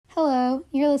Hello,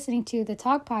 you're listening to The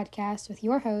Talk Podcast with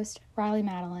your host, Riley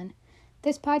Madeline.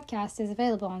 This podcast is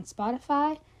available on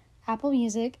Spotify, Apple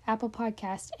Music, Apple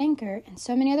Podcasts, Anchor, and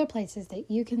so many other places that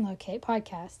you can locate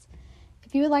podcasts.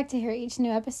 If you would like to hear each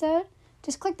new episode,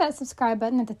 just click that subscribe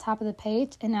button at the top of the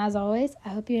page, and as always, I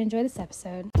hope you enjoy this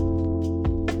episode.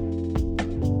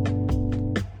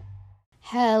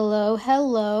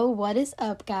 Hello, what is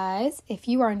up, guys? If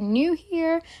you are new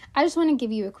here, I just want to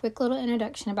give you a quick little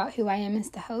introduction about who I am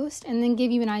as the host, and then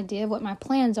give you an idea of what my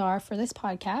plans are for this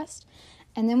podcast,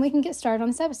 and then we can get started on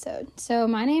this episode. So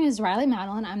my name is Riley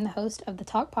Madeline. I'm the host of the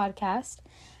Talk Podcast.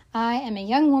 I am a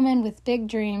young woman with big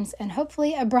dreams and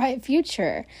hopefully a bright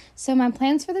future. So my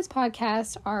plans for this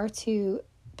podcast are to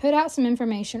put out some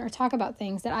information or talk about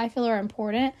things that I feel are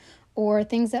important or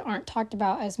things that aren't talked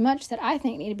about as much that I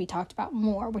think need to be talked about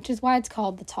more, which is why it's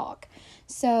called The Talk.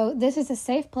 So this is a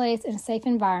safe place and a safe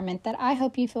environment that I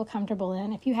hope you feel comfortable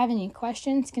in. If you have any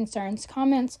questions, concerns,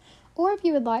 comments, or if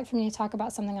you would like for me to talk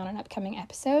about something on an upcoming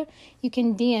episode, you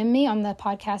can DM me on the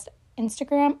podcast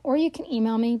Instagram, or you can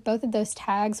email me. Both of those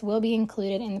tags will be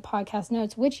included in the podcast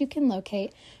notes, which you can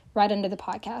locate right under the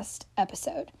podcast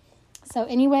episode. So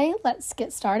anyway, let's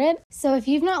get started. So if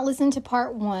you've not listened to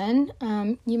part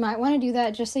 1, you might want to do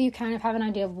that just so you kind of have an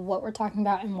idea of what we're talking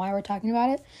about and why we're talking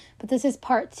about it. But this is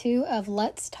part 2 of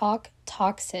Let's Talk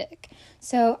Toxic.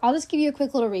 So I'll just give you a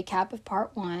quick little recap of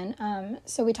part 1.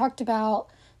 So we talked about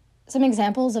some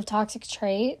examples of toxic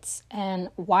traits and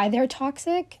why they're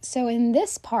toxic. So in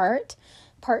this part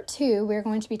 2, we're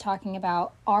going to be talking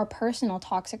about our personal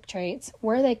toxic traits,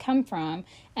 where they come from,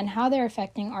 and how they're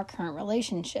affecting our current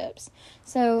relationships.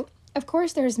 So, of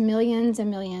course, there's millions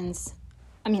and millions.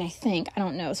 I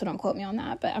don't know, so don't quote me on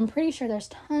that, but I'm pretty sure there's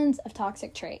tons of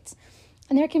toxic traits.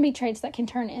 And there can be traits that can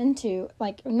turn into,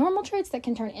 normal traits that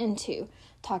can turn into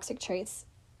toxic traits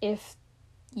if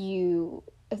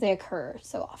they occur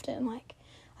so often. Like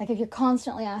if you're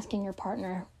constantly asking your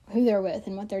partner who they're with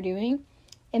and what they're doing,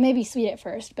 it may be sweet at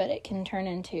first, but it can turn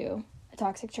into a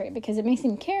toxic trait because it may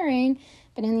seem caring,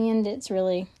 but in the end, it's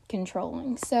really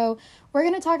controlling. So we're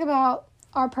going to talk about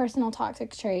our personal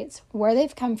toxic traits, where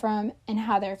they've come from, and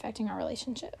how they're affecting our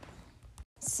relationship.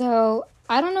 So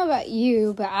I don't know about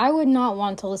you, but I would not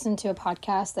want to listen to a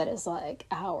podcast that is like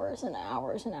hours and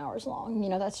hours and hours long.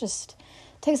 That's just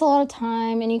takes a lot of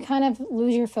time, and you kind of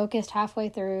lose your focus halfway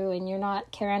through, and you're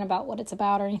not caring about what it's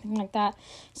about or anything like that.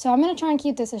 So I'm going to try and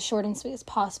keep this as short and sweet as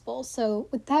possible. So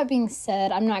with that being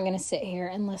said, I'm not going to sit here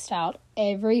and list out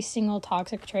every single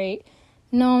toxic trait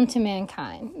known to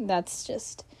mankind. That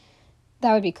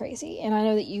would be crazy. And I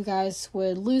know that you guys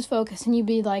would lose focus, and you'd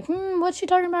be like, what's she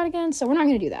talking about again? So we're not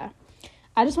going to do that.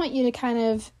 I just want you to kind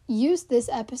of use this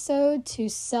episode to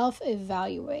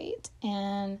self-evaluate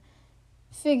and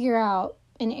figure out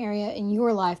an area in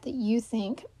your life that you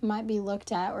think might be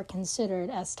looked at or considered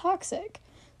as toxic.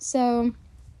 So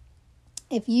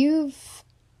if you've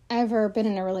ever been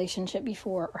in a relationship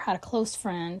before or had a close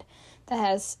friend that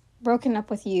has broken up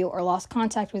with you or lost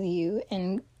contact with you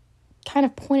and kind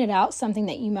of pointed out something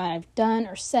that you might have done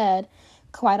or said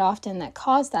quite often that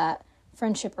caused that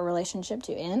friendship or relationship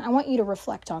to end, I want you to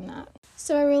reflect on that.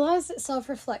 So I realize that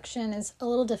self-reflection is a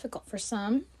little difficult for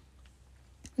some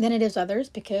than it is others,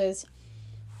 because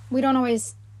we don't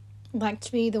always like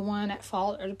to be the one at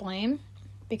fault or to blame,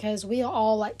 because we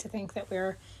all like to think that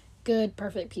we're good,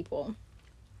 perfect people,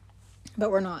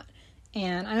 but we're not.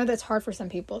 And I know that's hard for some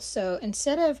people. So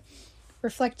instead of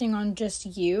reflecting on just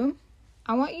you,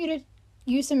 I want you to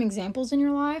use some examples in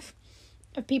your life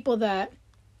of people that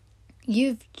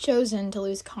you've chosen to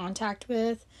lose contact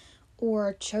with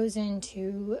or chosen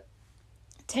to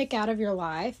take out of your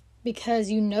life because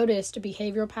you noticed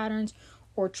behavioral patterns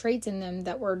or traits in them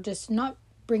that were just not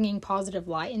bringing positive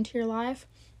light into your life,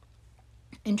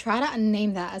 and try to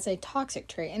name that as a toxic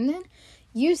trait, and then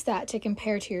use that to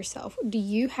compare to yourself. Do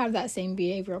you have that same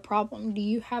behavioral problem? Do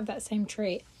you have that same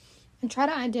trait? And try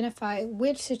to identify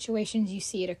which situations you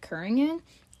see it occurring in,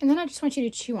 and then I just want you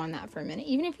to chew on that for a minute.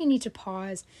 Even if you need to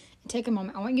pause and take a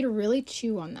moment, I want you to really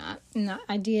chew on that and the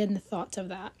idea and the thoughts of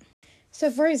that. So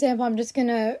for example, I'm just going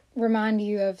to remind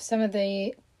you of some of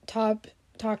the top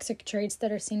toxic traits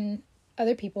that are seen in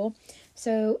other people.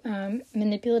 So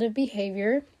manipulative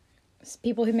behavior,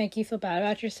 people who make you feel bad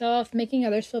about yourself, making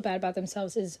others feel bad about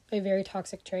themselves is a very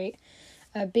toxic trait.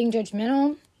 Being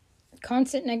judgmental,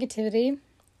 constant negativity,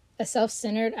 a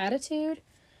self-centered attitude,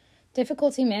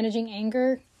 difficulty managing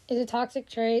anger is a toxic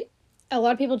trait. A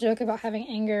lot of people joke about having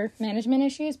anger management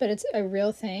issues, but it's a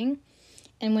real thing.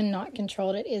 And when not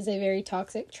controlled, it is a very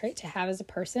toxic trait to have as a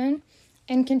person.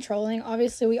 And controlling,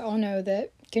 obviously we all know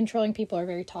that controlling people are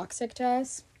very toxic to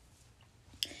us.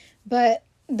 But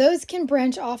those can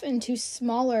branch off into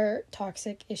smaller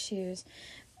toxic issues.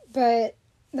 But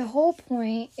the whole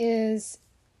point is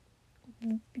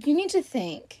you need to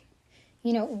think,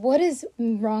 what is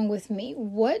wrong with me?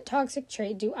 What toxic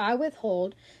trait do I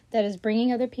withhold that is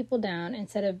bringing other people down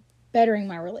instead of bettering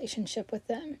my relationship with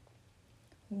them?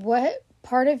 What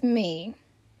part of me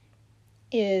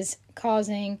is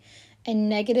causing a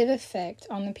negative effect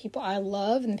on the people I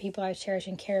love and the people I cherish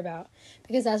and care about?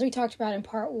 Because as we talked about in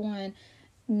part 1,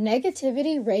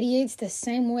 negativity radiates the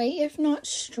same way, if not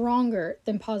stronger,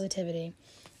 than positivity.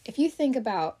 If you think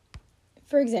about,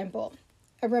 for example,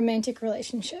 a romantic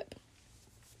relationship.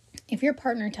 If your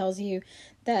partner tells you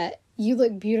that you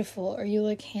look beautiful or you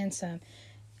look handsome,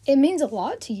 it means a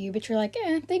lot to you, but you're like,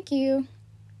 thank you.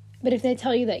 But if they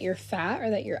tell you that you're fat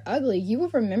or that you're ugly, you will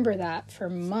remember that for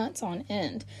months on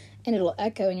end, and it'll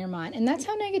echo in your mind. And that's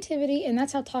how negativity and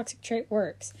that's how toxic trait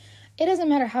works. It doesn't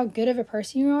matter how good of a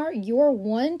person you are, your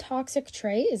one toxic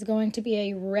trait is going to be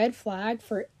a red flag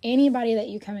for anybody that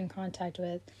you come in contact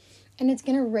with. And it's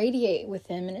going to radiate with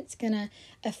them, and it's going to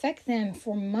affect them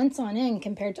for months on end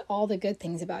compared to all the good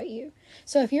things about you.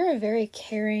 So if you're a very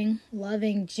caring,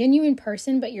 loving, genuine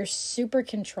person, but you're super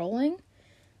controlling,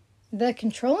 the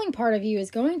controlling part of you is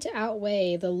going to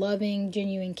outweigh the loving,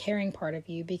 genuine, caring part of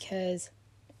you, because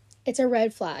it's a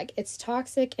red flag. It's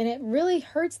toxic, and it really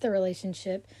hurts the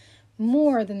relationship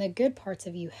more than the good parts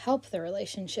of you help the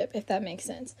relationship, if that makes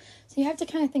sense. So you have to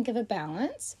kind of think of a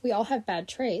balance. We all have bad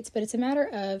traits, but it's a matter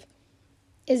of,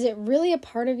 is it really a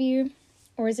part of you,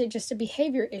 or is it just a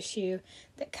behavior issue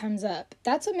that comes up?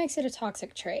 That's what makes it a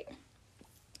toxic trait.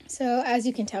 So as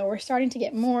you can tell, we're starting to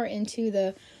get more into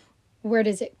the where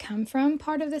does it come from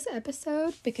part of this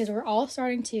episode, because we're all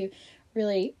starting to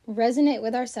really resonate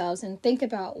with ourselves and think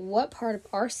about what part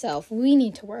of ourself we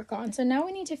need to work on. So now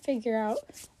we need to figure out,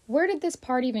 where did this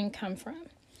part even come from?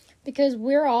 Because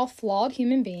we're all flawed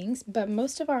human beings, but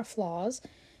most of our flaws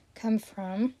come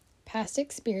from past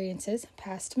experiences,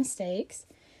 past mistakes,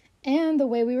 and the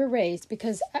way we were raised,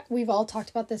 because we've all talked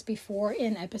about this before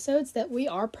in episodes, that we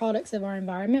are products of our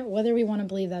environment, whether we want to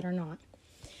believe that or not.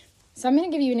 So I'm going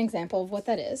to give you an example of what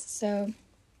that is. So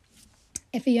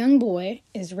if a young boy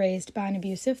is raised by an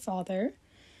abusive father,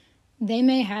 they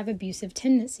may have abusive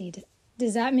tendencies.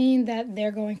 Does that mean that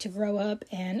they're going to grow up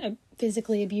and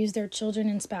physically abuse their children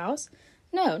and spouse?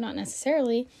 No, not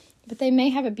necessarily. But they may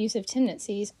have abusive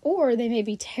tendencies, or they may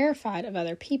be terrified of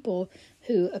other people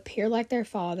who appear like their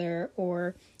father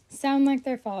or sound like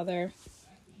their father.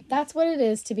 That's what it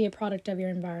is to be a product of your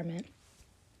environment.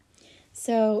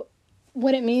 So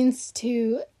what it means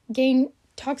to gain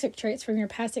toxic traits from your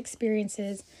past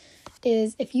experiences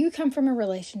is, if you come from a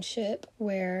relationship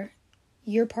where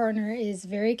your partner is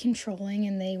very controlling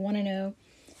and they want to know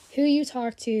who you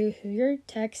talk to, who you're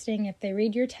texting, if they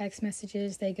read your text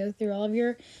messages, they go through all of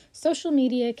your social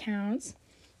media accounts,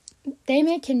 they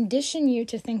may condition you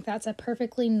to think that's a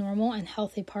perfectly normal and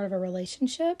healthy part of a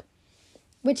relationship,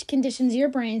 which conditions your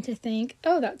brain to think,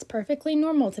 oh, that's perfectly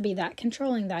normal to be that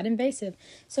controlling, that invasive.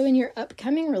 So in your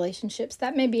upcoming relationships,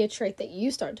 that may be a trait that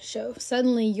you start to show.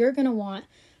 Suddenly, you're going to want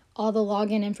all the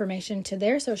login information to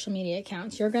their social media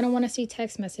accounts. You're going to want to see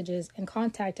text messages and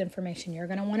contact information. You're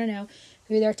going to want to know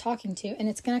who they're talking to. And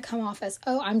it's going to come off as,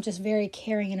 oh, I'm just very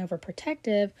caring and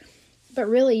overprotective. But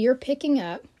really, you're picking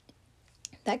up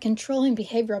that controlling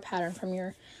behavioral pattern from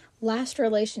your last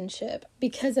relationship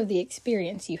because of the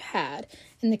experience you had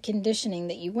and the conditioning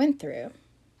that you went through.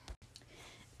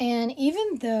 And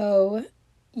even though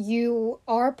you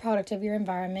are a product of your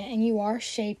environment and you are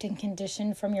shaped and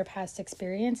conditioned from your past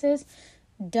experiences,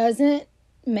 doesn't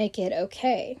make it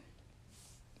okay.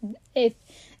 If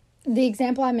the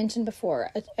example I mentioned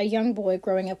before, a young boy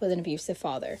growing up with an abusive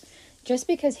father, just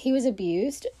because he was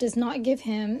abused does not give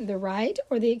him the right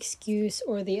or the excuse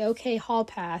or the okay hall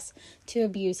pass to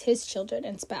abuse his children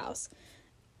and spouse.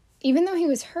 Even though he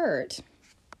was hurt,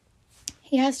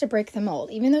 he has to break the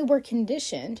mold. Even though we're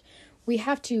conditioned, we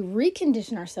have to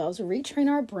recondition ourselves, retrain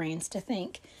our brains to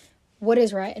think what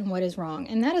is right and what is wrong.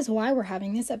 And that is why we're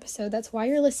having this episode. That's why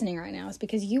you're listening right now, is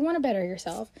because you want to better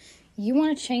yourself. You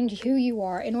want to change who you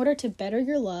are in order to better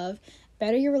your love,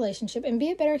 better your relationship, and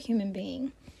be a better human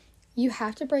being. You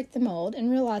have to break the mold and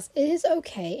realize it is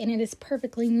okay and it is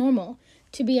perfectly normal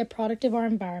to be a product of our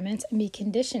environments and be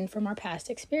conditioned from our past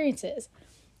experiences.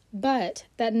 But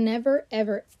that never,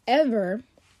 ever, ever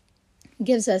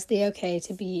gives us the okay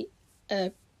to be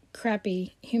a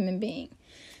crappy human being.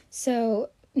 So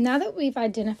now that we've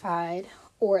identified,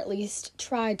 or at least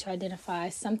tried to identify,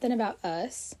 something about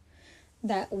us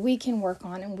that we can work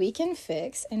on and we can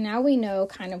fix, and now we know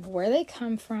kind of where they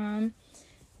come from,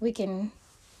 we can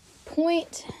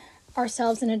point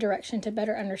ourselves in a direction to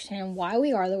better understand why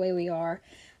we are the way we are,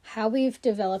 how we've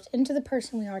developed into the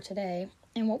person we are today,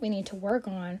 and what we need to work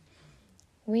on,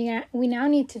 we now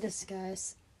need to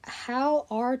discuss how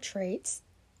our traits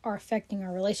are affecting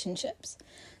our relationships.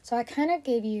 So I kind of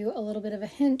gave you a little bit of a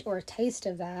hint or a taste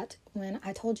of that when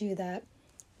I told you that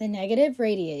the negative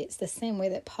radiates the same way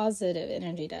that positive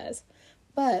energy does.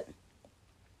 But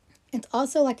it's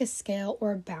also like a scale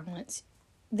or a balance.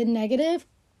 The negative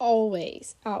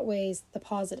always outweighs the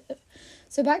positive.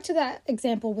 So back to that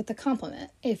example with the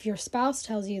compliment. If your spouse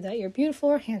tells you that you're beautiful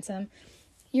or handsome,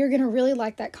 you're going to really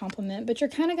like that compliment, but you're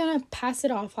kind of going to pass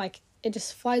it off like it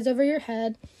just flies over your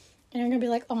head, and you're going to be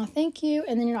like, oh, thank you,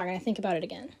 and then you're not going to think about it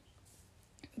again.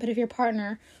 But if your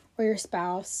partner or your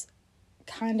spouse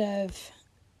kind of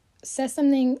says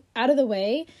something out of the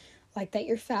way, like that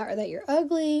you're fat or that you're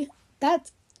ugly,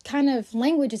 that kind of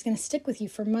language is going to stick with you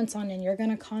for months on end. You're going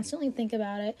to constantly think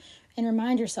about it and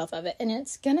remind yourself of it, and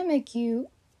it's going to make you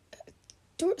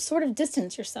sort of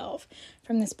distance yourself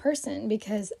from this person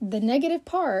because the negative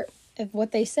part of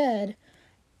what they said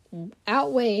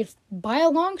outweighed by a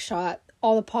long shot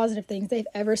all the positive things they've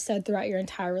ever said throughout your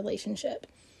entire relationship.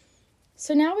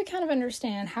 So now we kind of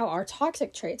understand how our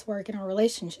toxic traits work in our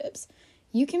relationships.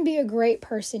 You can be a great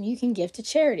person. You can give to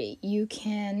charity. You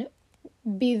can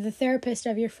be the therapist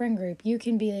of your friend group. You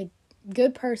can be a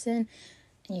good person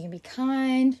and you can be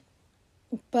kind.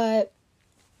 But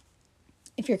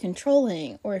if you're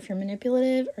controlling or if you're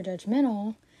manipulative or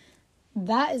judgmental,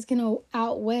 that is going to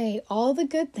outweigh all the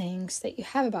good things that you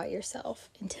have about yourself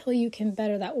until you can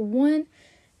better that one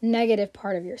negative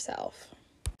part of yourself.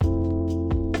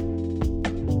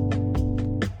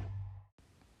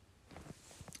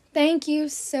 Thank you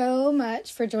so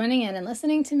much for joining in and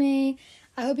listening to me.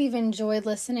 I hope you've enjoyed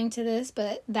listening to this,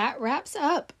 but that wraps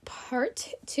up part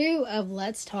 2 of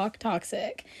Let's Talk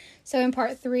Toxic. So in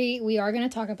part 3, we are going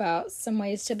to talk about some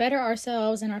ways to better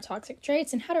ourselves and our toxic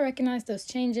traits and how to recognize those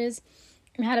changes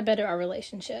and how to better our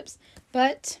relationships.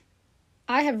 But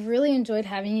I have really enjoyed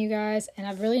having you guys, and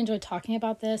I've really enjoyed talking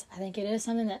about this. I think it is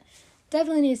something that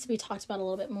definitely needs to be talked about a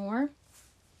little bit more.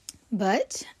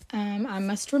 But I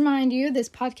must remind you, this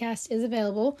podcast is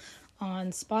available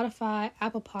on Spotify,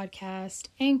 Apple Podcast,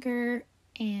 Anchor,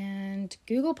 and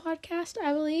Google Podcast,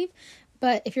 I believe.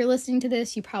 But if you're listening to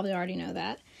this, you probably already know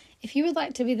that. If you would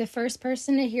like to be the first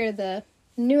person to hear the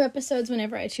new episodes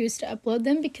whenever I choose to upload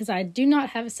them, because I do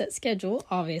not have a set schedule,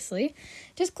 obviously,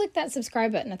 just click that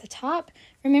subscribe button at the top.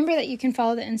 Remember that you can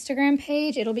follow the Instagram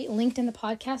page. It'll be linked in the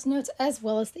podcast notes as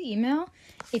well as the email.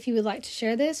 If you would like to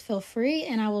share this, feel free,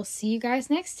 and I will see you guys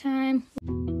next time.